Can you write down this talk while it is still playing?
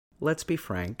Let's Be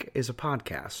Frank is a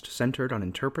podcast centered on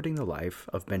interpreting the life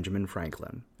of Benjamin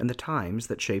Franklin and the times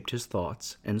that shaped his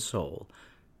thoughts and soul.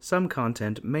 Some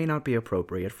content may not be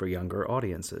appropriate for younger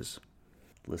audiences.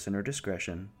 Listener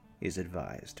discretion is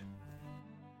advised.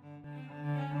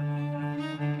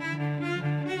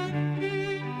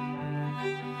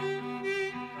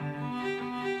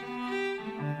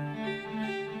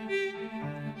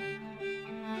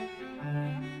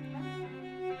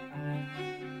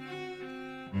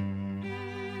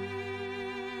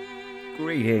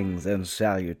 Greetings and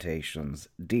salutations,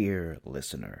 dear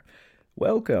listener.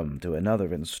 Welcome to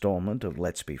another installment of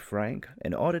Let's Be Frank,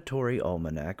 an auditory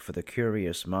almanac for the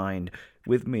curious mind,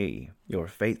 with me, your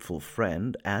faithful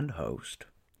friend and host,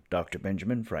 Dr.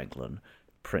 Benjamin Franklin,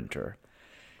 printer.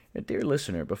 Dear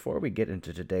listener, before we get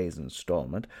into today's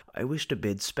installment, I wish to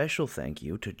bid special thank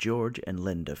you to George and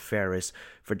Linda Ferris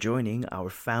for joining our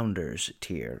Founders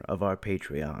tier of our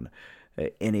Patreon.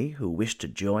 Any who wish to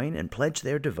join and pledge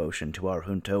their devotion to our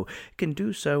junto can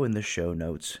do so in the show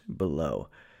notes below.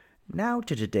 Now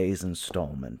to today's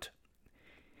installment.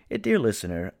 Dear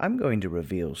listener, I'm going to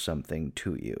reveal something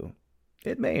to you.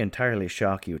 It may entirely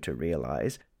shock you to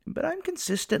realize, but I'm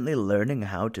consistently learning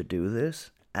how to do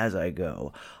this as I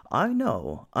go. I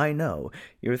know,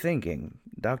 you're thinking,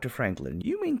 Dr. Franklin,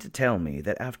 you mean to tell me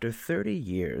that after 30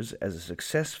 years as a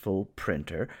successful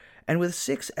printer, and with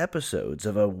 6 episodes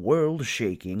of a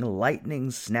world-shaking,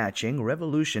 lightning-snatching,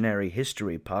 revolutionary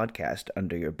history podcast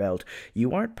under your belt,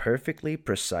 you aren't perfectly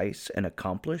precise and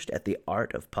accomplished at the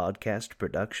art of podcast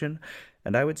production?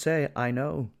 And I would say, I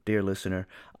know, dear listener,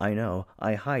 I know,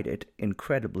 I hide it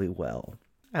incredibly well.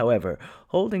 However,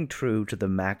 holding true to the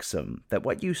maxim that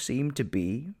what you seem to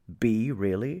be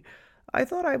really, I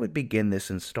thought I would begin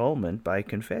this installment by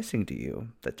confessing to you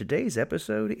that today's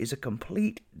episode is a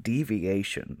complete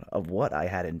deviation of what I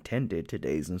had intended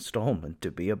today's installment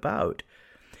to be about.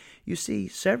 You see,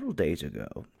 several days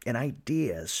ago, an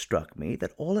idea struck me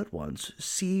that all at once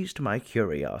seized my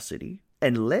curiosity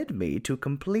and led me to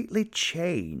completely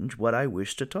change what I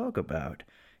wish to talk about.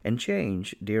 And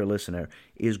change, dear listener,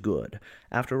 is good.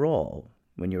 After all,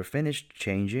 when you're finished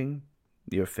changing,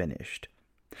 you're finished.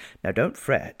 Now don't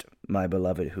fret, my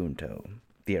beloved junto.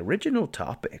 The original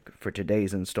topic for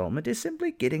today's installment is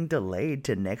simply getting delayed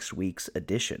to next week's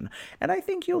edition, and I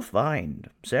think you'll find,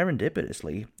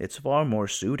 serendipitously, it's far more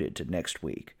suited to next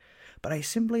week. But I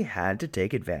simply had to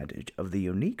take advantage of the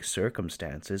unique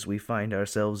circumstances we find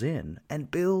ourselves in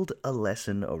and build a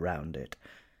lesson around it.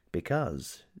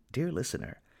 Because, dear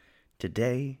listener,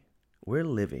 today we're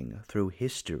living through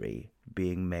history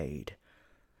being made.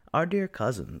 Our dear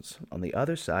cousins on the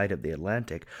other side of the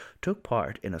Atlantic took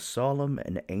part in a solemn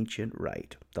and ancient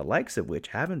rite, the likes of which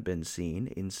haven't been seen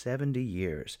in 70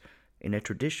 years. In a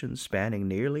tradition spanning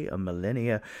nearly a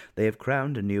millennia, they have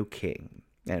crowned a new king,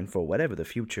 and for whatever the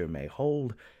future may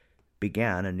hold,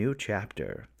 began a new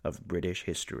chapter of British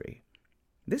history.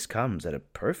 This comes at a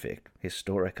perfect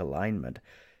historic alignment,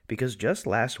 because just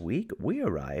last week we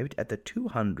arrived at the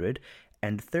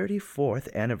 234th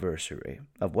anniversary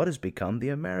of what has become the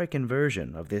American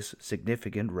version of this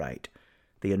significant rite,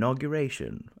 the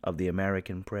inauguration of the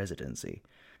American presidency.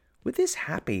 With this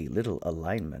happy little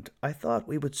alignment, I thought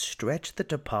we would stretch the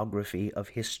topography of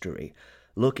history,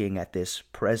 looking at this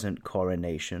present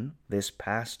coronation, this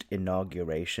past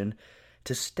inauguration,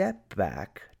 to step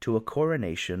back to a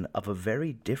coronation of a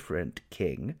very different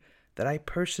king that I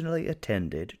personally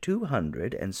attended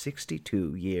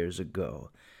 262 years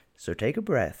ago. So take a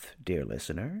breath, dear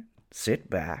listener, sit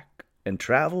back, and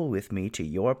travel with me to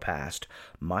your past,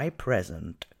 my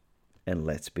present, and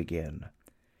let's begin.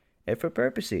 And for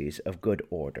purposes of good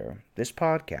order, this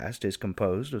podcast is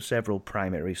composed of several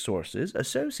primary sources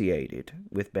associated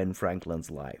with Ben Franklin's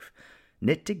life,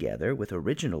 knit together with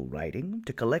original writing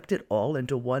to collect it all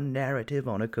into one narrative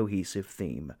on a cohesive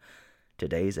theme.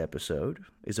 Today's episode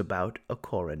is about a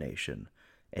coronation,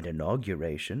 an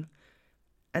inauguration,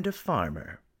 and a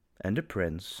farmer and a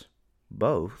prince,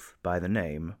 both by the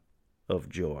name of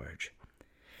George.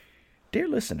 Dear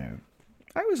listener,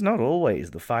 I was not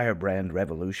always the firebrand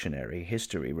revolutionary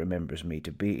history remembers me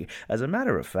to be. As a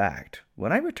matter of fact,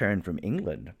 when I returned from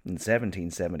England in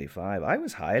 1775, I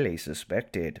was highly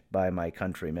suspected by my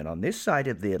countrymen on this side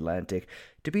of the Atlantic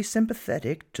to be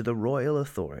sympathetic to the royal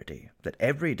authority that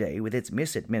every day with its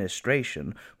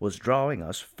misadministration was drawing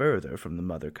us further from the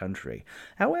mother country.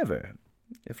 However,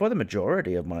 for the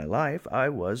majority of my life, I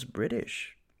was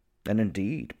British, and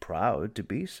indeed proud to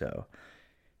be so.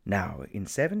 Now, in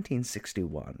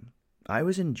 1761, I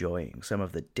was enjoying some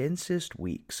of the densest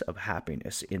weeks of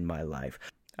happiness in my life.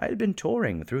 I had been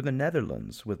touring through the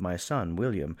Netherlands with my son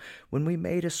William when we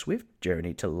made a swift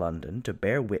journey to London to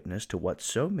bear witness to what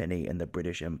so many in the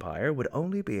British Empire would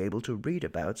only be able to read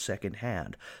about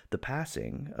second-hand. The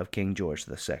passing of King George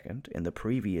II in the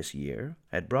previous year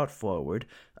had brought forward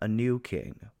a new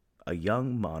king, a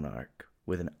young monarch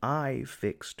with an eye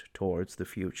fixed towards the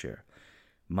future.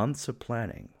 Months of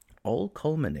planning all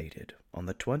culminated on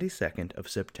the 22nd of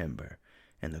September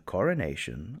in the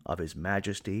coronation of His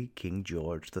Majesty King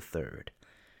George III.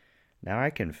 Now I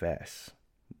confess,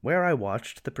 where I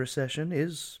watched the procession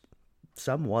is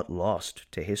somewhat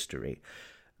lost to history.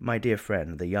 My dear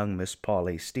friend, the young Miss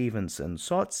Polly Stevenson,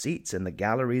 sought seats in the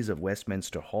galleries of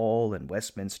Westminster Hall and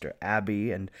Westminster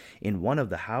Abbey and in one of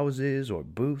the houses or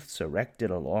booths erected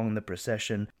along the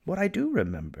procession. What I do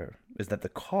remember is that the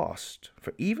cost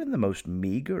for even the most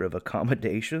meager of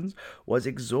accommodations was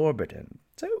exorbitant,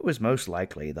 so it was most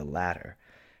likely the latter.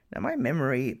 Now, my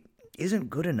memory isn't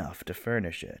good enough to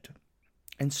furnish it.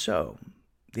 And so,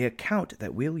 the account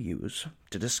that we'll use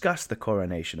to discuss the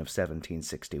coronation of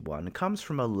 1761 comes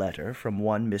from a letter from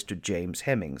one Mr. James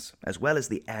Hemmings, as well as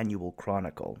the Annual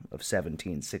Chronicle of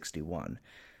 1761.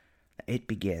 It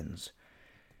begins,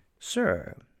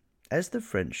 "Sir, as the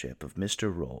friendship of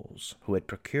Mr. Rolls, who had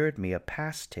procured me a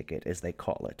pass ticket, as they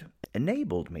call it,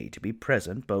 enabled me to be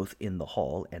present both in the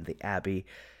hall and the abbey,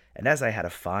 and as I had a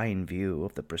fine view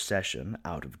of the procession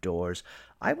out of doors,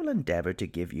 I will endeavor to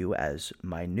give you as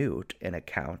minute an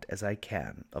account as I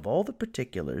can of all the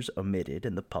particulars omitted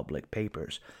in the public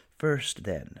papers. First,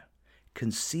 then,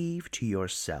 conceive to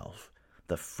yourself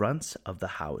the fronts of the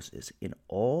houses in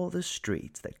all the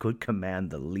streets that could command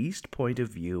the least point of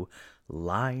view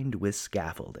lined with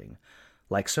scaffolding,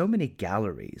 like so many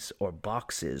galleries or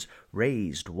boxes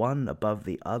raised one above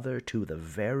the other to the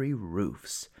very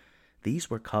roofs. These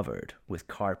were covered with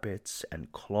carpets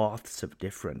and cloths of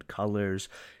different colors,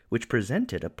 which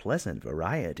presented a pleasant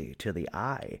variety to the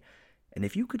eye, and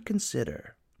if you could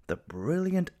consider the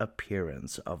brilliant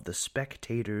appearance of the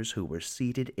spectators who were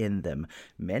seated in them,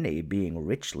 many being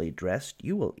richly dressed,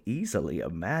 you will easily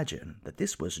imagine that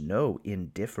this was no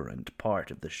indifferent part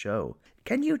of the show.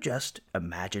 Can you just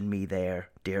imagine me there,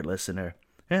 dear listener,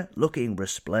 looking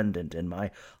resplendent in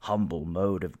my humble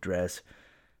mode of dress?"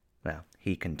 Well,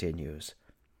 he continues,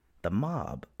 "The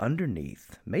mob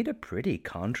underneath made a pretty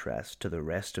contrast to the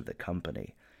rest of the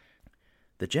company.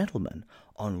 The gentleman,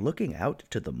 on looking out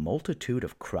to the multitude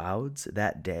of crowds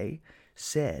that day,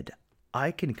 said,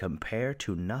 I can compare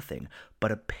to nothing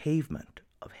but a pavement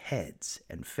of heads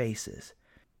and faces.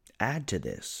 Add to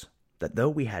this, that though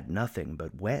we had nothing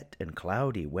but wet and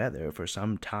cloudy weather for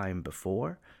some time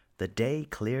before, the day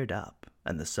cleared up,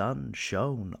 and the sun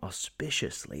shone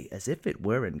auspiciously as if it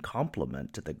were in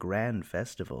compliment to the grand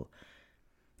festival.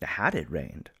 Had it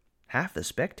rained, half the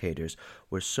spectators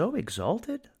were so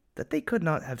exalted that they could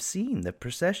not have seen the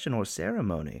procession or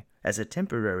ceremony, as a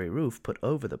temporary roof put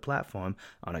over the platform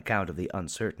on account of the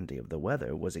uncertainty of the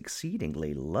weather was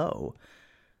exceedingly low.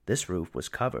 This roof was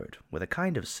covered with a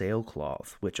kind of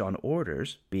sailcloth, which on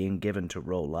orders being given to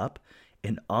roll up,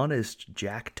 an honest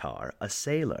jack-tar, a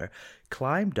sailor,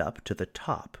 climbed up to the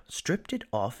top, stripped it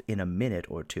off in a minute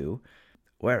or two,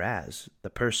 whereas the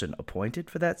person appointed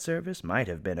for that service might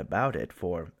have been about it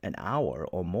for an hour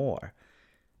or more.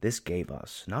 This gave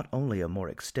us not only a more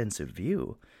extensive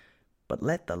view, but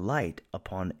let the light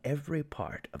upon every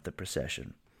part of the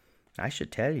procession. I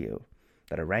should tell you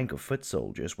that a rank of foot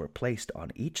soldiers were placed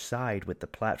on each side with the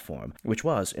platform, which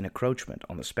was an encroachment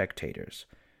on the spectators.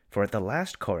 For at the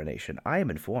last coronation I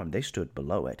am informed they stood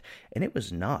below it, and it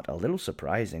was not a little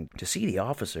surprising to see the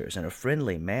officers in a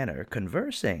friendly manner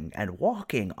conversing and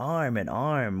walking arm in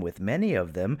arm with many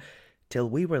of them, till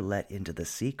we were let into the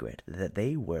secret that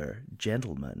they were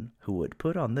gentlemen who would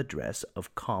put on the dress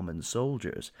of common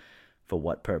soldiers, for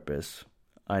what purpose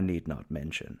I need not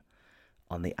mention.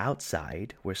 On the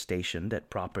outside were stationed at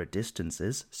proper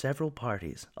distances several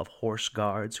parties of horse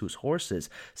guards whose horses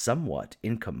somewhat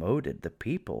incommoded the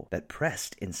people that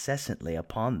pressed incessantly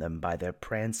upon them by their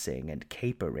prancing and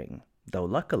capering, though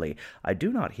luckily I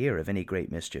do not hear of any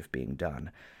great mischief being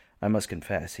done. I must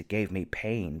confess it gave me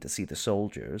pain to see the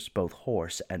soldiers, both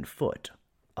horse and foot,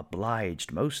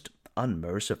 obliged most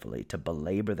unmercifully to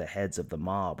belabor the heads of the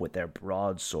mob with their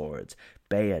broadswords,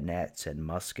 bayonets, and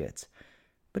muskets.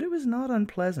 But it was not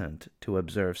unpleasant to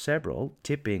observe several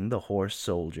tipping the horse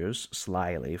soldiers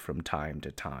slyly from time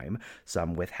to time,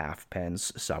 some with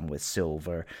halfpence, some with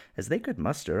silver, as they could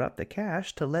muster up the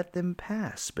cash to let them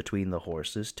pass between the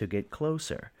horses to get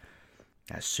closer.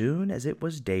 As soon as it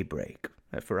was daybreak,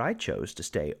 for I chose to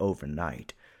stay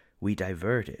overnight, we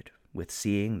diverted with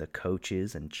seeing the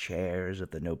coaches and chairs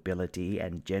of the nobility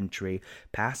and gentry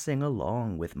passing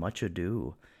along with much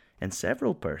ado, and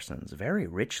several persons very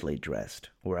richly dressed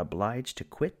were obliged to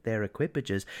quit their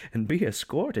equipages and be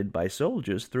escorted by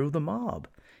soldiers through the mob.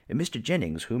 And Mr.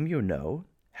 Jennings, whom you know,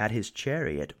 had his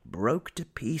chariot broke to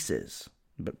pieces,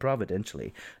 but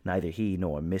providentially neither he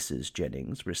nor Mrs.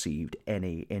 Jennings received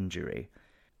any injury.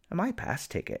 My pass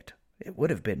ticket, it would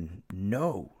have been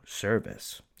no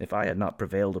service if I had not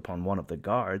prevailed upon one of the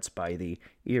guards by the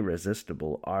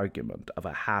irresistible argument of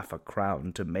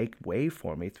half-a-crown to make way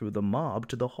for me through the mob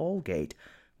to the hall gate,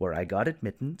 where I got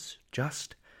admittance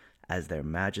just as their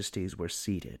majesties were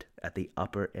seated at the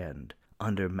upper end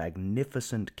under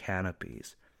magnificent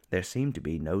canopies. There seemed to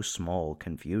be no small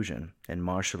confusion in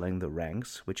marshalling the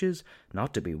ranks, which is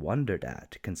not to be wondered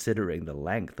at, considering the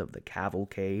length of the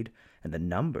cavalcade and the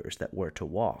numbers that were to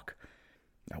walk.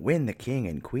 Now, when the king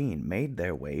and queen made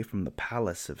their way from the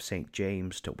palace of St.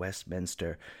 James to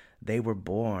Westminster, they were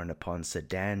borne upon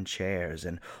sedan chairs,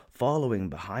 and following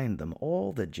behind them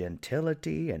all the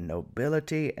gentility and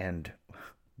nobility, and,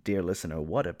 dear listener,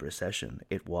 what a procession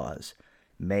it was.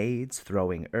 Maids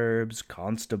throwing herbs,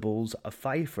 constables, a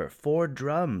fifer, 4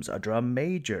 drums, a drum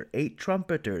major, 8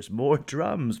 trumpeters, more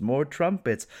drums, more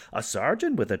trumpets, a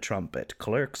sergeant with a trumpet,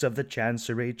 clerks of the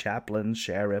chancery, chaplain,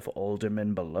 sheriff,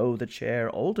 alderman below the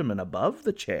chair, alderman above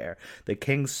the chair, the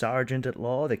king's sergeant at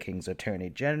law, the king's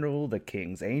attorney general, the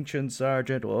king's ancient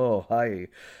sergeant. Oh,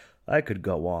 I could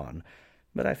go on,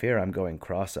 but I fear I'm going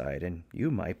cross-eyed, and you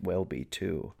might well be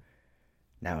too.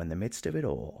 Now, in the midst of it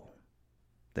all,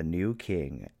 the new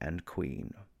king and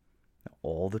queen,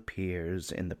 all the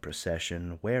peers in the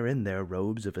procession wearing their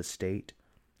robes of estate,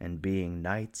 and being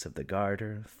knights of the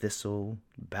Garter, Thistle,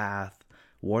 Bath,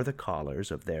 wore the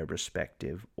collars of their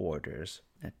respective orders.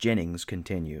 Jennings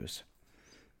continues,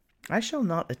 I shall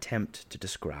not attempt to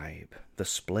describe the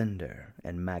splendor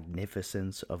and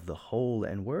magnificence of the whole,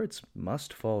 and words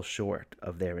must fall short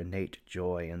of their innate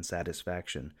joy and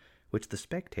satisfaction, which the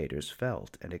spectators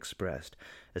felt and expressed,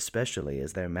 especially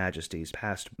as their majesties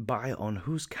passed by, on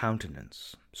whose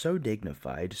countenance, so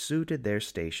dignified, suited their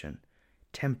station,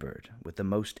 tempered with the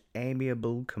most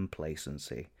amiable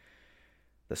complacency.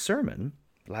 The sermon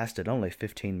lasted only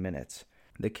 15 minutes.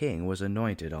 The king was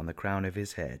anointed on the crown of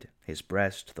his head, his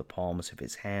breast, the palms of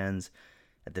his hands.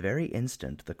 At the very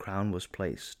instant the crown was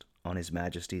placed on his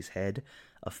majesty's head,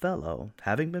 a fellow,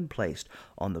 having been placed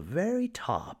on the very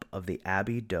top of the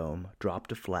abbey dome,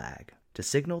 dropped a flag to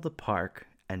signal the park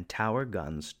and tower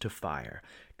guns to fire.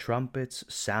 Trumpets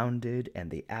sounded, and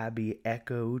the abbey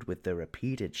echoed with the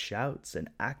repeated shouts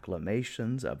and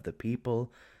acclamations of the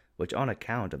people, which, on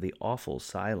account of the awful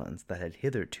silence that had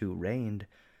hitherto reigned,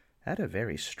 had a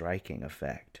very striking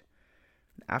effect.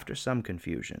 After some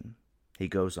confusion, he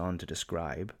goes on to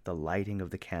describe the lighting of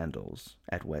the candles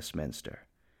at Westminster.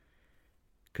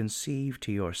 Conceive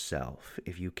to yourself,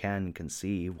 if you can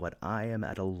conceive what I am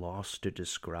at a loss to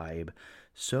describe,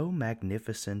 so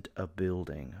magnificent a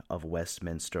building of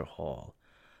Westminster Hall,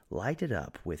 lighted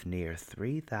up with near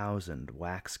 3,000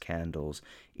 wax candles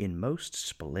in most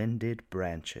splendid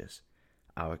branches,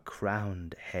 our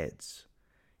crowned heads,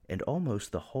 and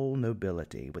almost the whole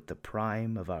nobility, with the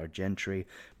prime of our gentry,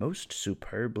 most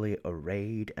superbly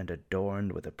arrayed and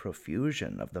adorned with a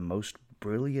profusion of the most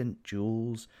brilliant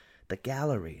jewels, the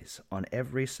galleries on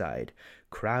every side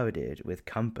crowded with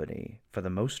company, for the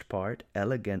most part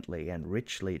elegantly and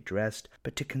richly dressed.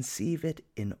 But to conceive it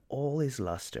in all his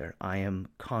lustre, I am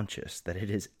conscious that it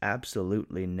is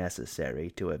absolutely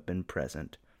necessary to have been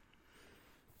present.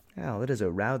 Well, it is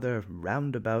a rather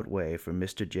roundabout way for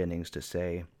Mr. Jennings to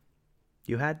say,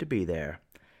 you had to be there.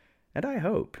 And I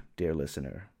hope, dear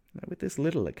listener, that with this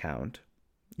little account,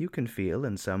 you can feel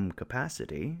in some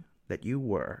capacity that you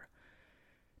were.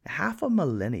 Half a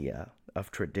millennia of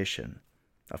tradition,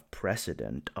 of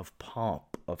precedent, of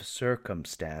pomp, of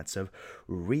circumstance, of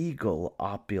regal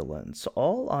opulence,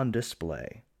 all on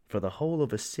display for the whole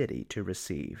of a city to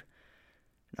receive.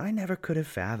 I never could have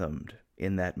fathomed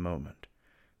in that moment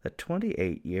that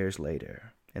 28 years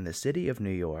later, in the city of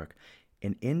New York,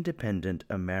 an independent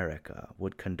America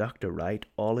would conduct a rite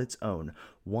all its own,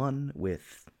 one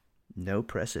with no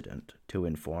precedent to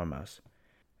inform us.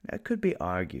 It could be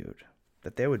argued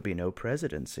that there would be no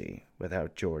presidency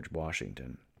without George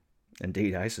Washington.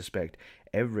 Indeed, I suspect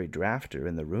every drafter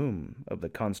in the room of the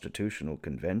Constitutional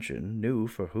Convention knew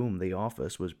for whom the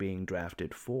office was being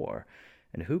drafted for,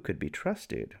 and who could be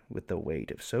trusted with the weight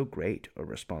of so great a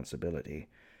responsibility.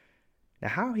 Now,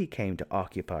 how he came to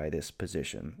occupy this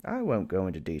position, I won't go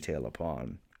into detail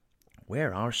upon.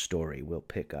 Where our story will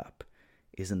pick up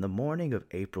is in the morning of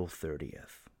April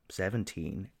 30th,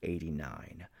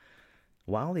 1789.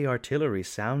 While the artillery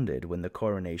sounded when the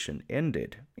coronation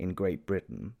ended in Great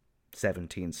Britain,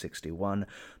 1761,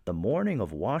 the morning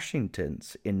of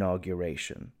Washington's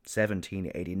inauguration,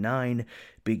 1789,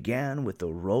 began with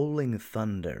the rolling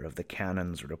thunder of the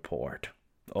cannon's report.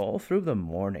 All through the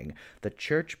morning, the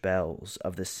church bells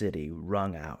of the city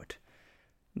rung out.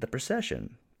 The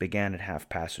procession began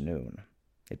at noon.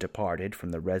 It departed from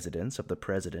the residence of the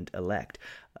president-elect,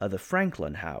 the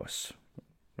Franklin House.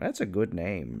 That's a good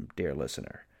name, dear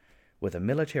listener. With a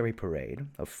military parade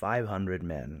of 500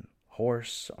 men,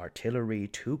 horse, artillery,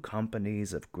 2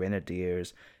 companies of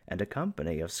grenadiers, and a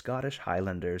company of Scottish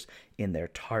Highlanders in their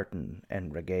tartan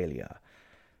and regalia.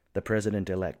 The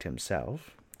president-elect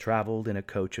himself traveled in a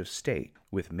coach of state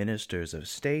with ministers of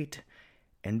state,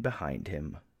 and behind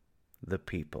him, the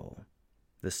people,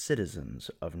 the citizens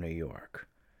of New York.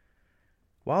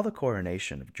 While the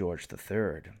coronation of George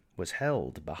III was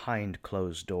held behind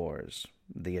closed doors,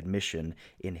 the admission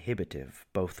inhibitive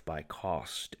both by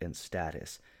cost and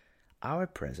status, our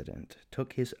president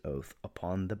took his oath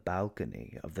upon the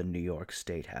balcony of the New York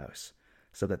State House,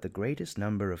 so that the greatest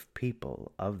number of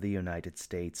people of the United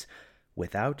States,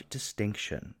 without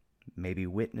distinction, may be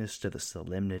witness to the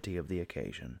solemnity of the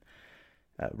occasion.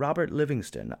 Robert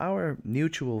Livingston, our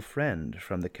mutual friend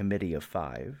from the Committee of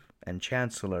Five and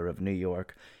Chancellor of New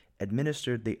York,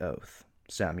 administered the oath.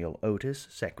 Samuel Otis,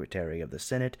 Secretary of the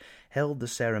Senate, held the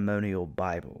ceremonial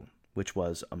Bible, which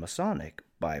was a Masonic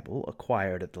Bible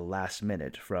acquired at the last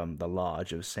minute from the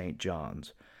Lodge of St.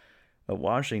 John's.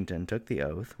 Washington took the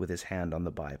oath with his hand on the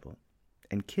Bible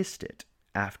and kissed it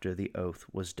after the oath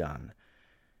was done.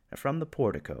 From the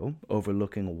portico,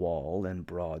 overlooking Wall and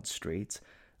Broad streets,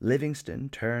 Livingston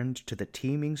turned to the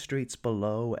teeming streets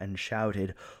below and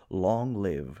shouted, "Long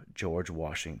live George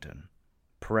Washington,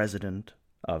 President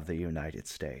of the United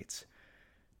States."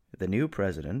 The new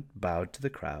president bowed to the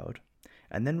crowd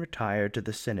and then retired to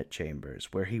the Senate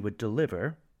chambers, where he would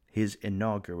deliver his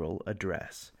inaugural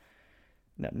address.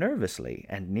 Now, nervously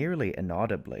and nearly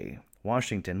inaudibly,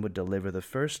 Washington would deliver the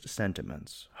first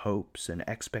sentiments, hopes, and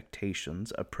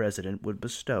expectations a president would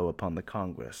bestow upon the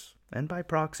Congress, and by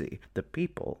proxy, the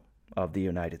people of the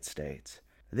United States.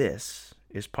 This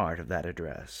is part of that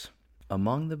address.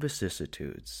 Among the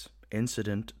vicissitudes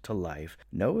incident to life,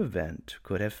 no event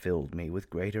could have filled me with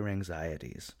greater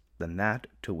anxieties than that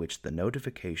to which the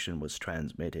notification was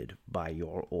transmitted by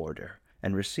your order,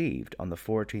 and received on the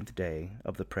 14th day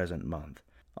of the present month.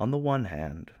 On the one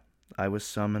hand, I was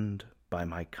summoned by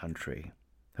my country,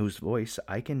 whose voice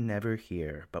I can never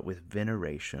hear but with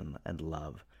veneration and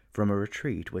love, from a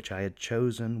retreat which I had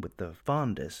chosen with the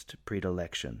fondest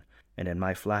predilection, and in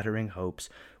my flattering hopes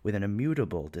with an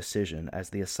immutable decision as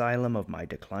the asylum of my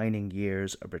declining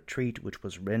years, a retreat which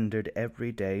was rendered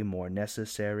every day more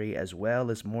necessary as well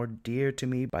as more dear to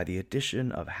me by the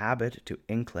addition of habit to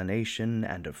inclination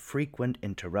and of frequent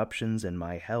interruptions in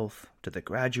my health to the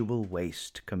gradual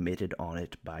waste committed on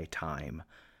it by time.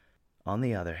 On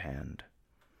the other hand,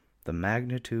 the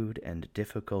magnitude and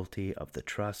difficulty of the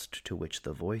trust to which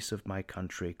the voice of my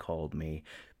country called me,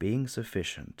 being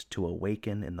sufficient to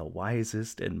awaken in the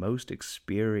wisest and most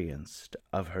experienced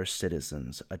of her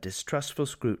citizens a distrustful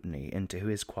scrutiny into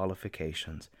his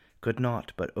qualifications, could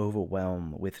not but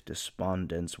overwhelm with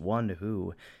despondence one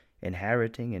who,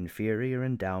 inheriting inferior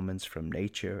endowments from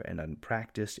nature and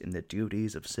unpracticed in the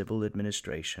duties of civil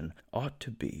administration, ought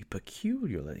to be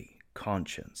peculiarly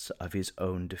conscious of his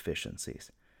own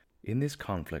deficiencies. In this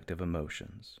conflict of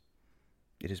emotions,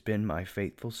 it has been my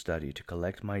faithful study to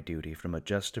collect my duty from a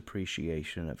just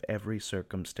appreciation of every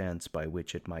circumstance by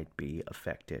which it might be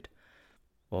affected.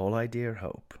 All I dare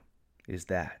hope is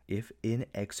that, if in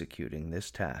executing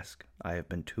this task I have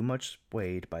been too much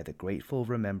swayed by the grateful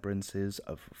remembrances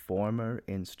of former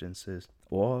instances,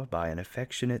 or by an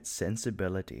affectionate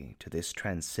sensibility to this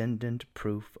transcendent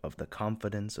proof of the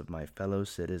confidence of my fellow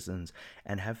citizens,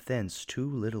 and have thence too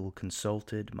little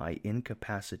consulted my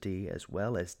incapacity as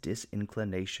well as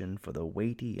disinclination for the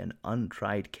weighty and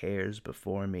untried cares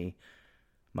before me,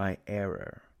 my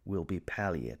error will be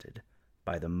palliated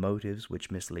by the motives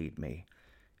which mislead me,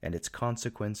 and its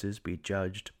consequences be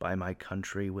judged by my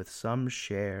country with some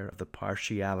share of the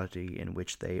partiality in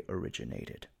which they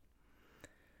originated.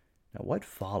 Now, what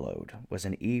followed was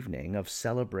an evening of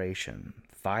celebration,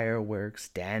 fireworks,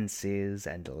 dances,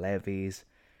 and levees.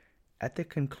 At the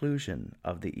conclusion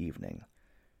of the evening,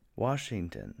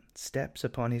 Washington steps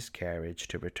upon his carriage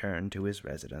to return to his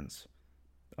residence.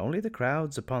 Only the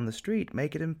crowds upon the street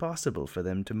make it impossible for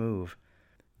them to move.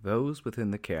 Those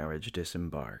within the carriage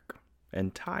disembark,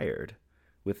 and tired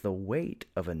with the weight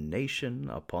of a nation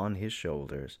upon his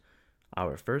shoulders,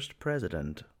 Our first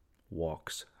president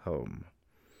walks home.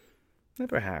 And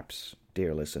perhaps,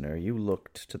 dear listener, you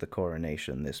looked to the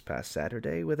coronation this past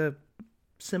Saturday with a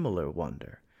similar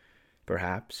wonder.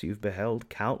 Perhaps you've beheld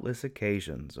countless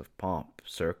occasions of pomp,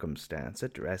 circumstance,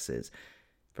 addresses.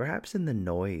 Perhaps in the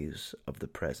noise of the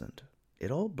present,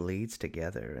 it all bleeds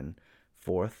together and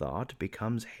forethought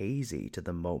becomes hazy to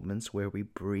the moments where we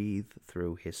breathe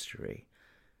through history.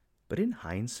 But in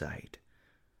hindsight,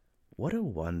 what a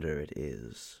wonder it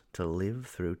is to live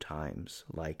through times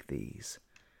like these.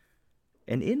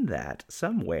 And in that,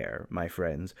 somewhere, my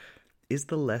friends, is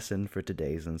the lesson for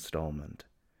today's installment.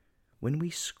 When we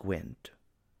squint,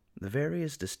 the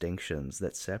various distinctions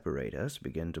that separate us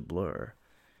begin to blur.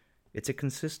 It's a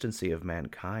consistency of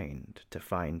mankind to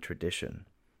find tradition,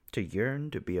 to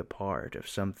yearn to be a part of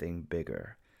something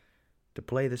bigger, to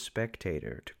play the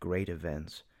spectator to great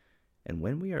events, and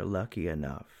when we are lucky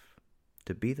enough,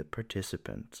 to be the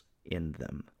participant in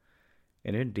them.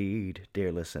 And indeed,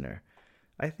 dear listener,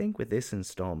 I think with this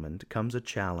installment comes a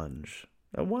challenge,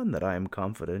 and one that I am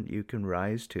confident you can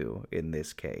rise to in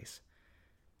this case.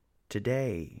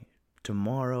 Today,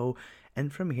 tomorrow,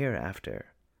 and from hereafter,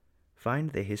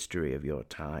 find the history of your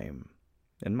time,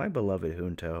 and my beloved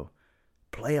Junto,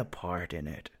 play a part in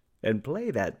it, and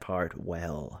play that part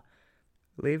well.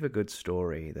 Leave a good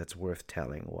story that's worth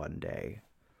telling one day.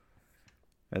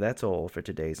 And that's all for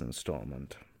today's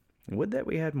installment. Would that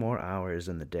we had more hours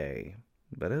in the day,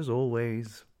 but as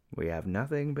always, we have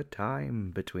nothing but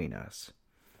time between us.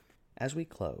 As we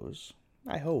close,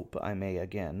 I hope I may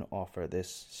again offer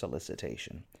this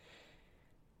solicitation.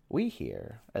 We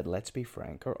here at Let's Be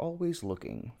Frank are always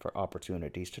looking for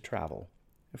opportunities to travel.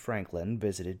 Franklin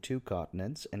visited 2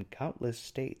 continents and countless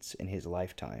states in his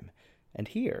lifetime, and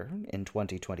here, in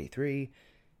 2023,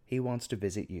 he wants to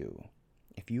visit you.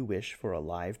 If you wish for a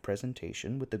live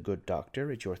presentation with the good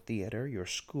doctor at your theater, your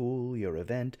school, your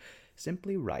event,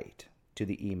 simply write to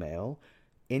the email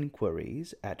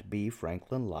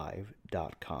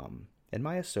inquiries@bfranklinlive.com, and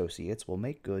my associates will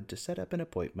make good to set up an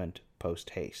appointment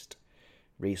post-haste.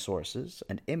 Resources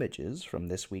and images from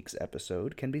this week's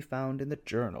episode can be found in the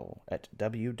journal at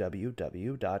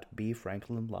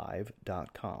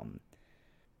www.bfranklinlive.com.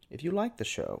 If you like the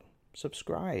show,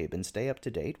 subscribe and stay up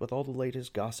to date with all the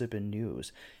latest gossip and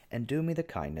news, and do me the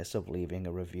kindness of leaving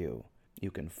a review. You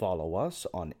can follow us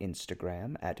on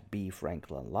Instagram at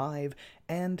bfranklinlive,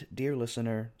 and, dear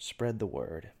listener, spread the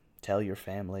word. Tell your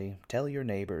family, tell your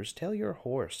neighbors, tell your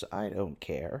horse, I don't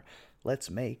care.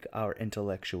 Let's make our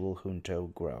intellectual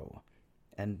junto grow.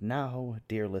 And now,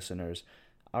 dear listeners,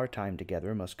 our time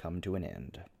together must come to an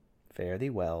end. Fare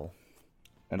thee well.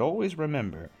 And always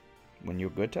remember, when you're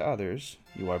good to others,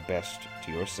 you are best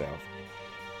to yourself.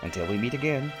 Until we meet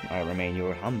again, I remain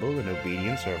your humble and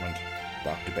obedient servant,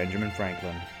 Dr. Benjamin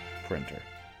Franklin, Printer.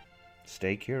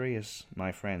 Stay curious,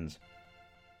 my friends.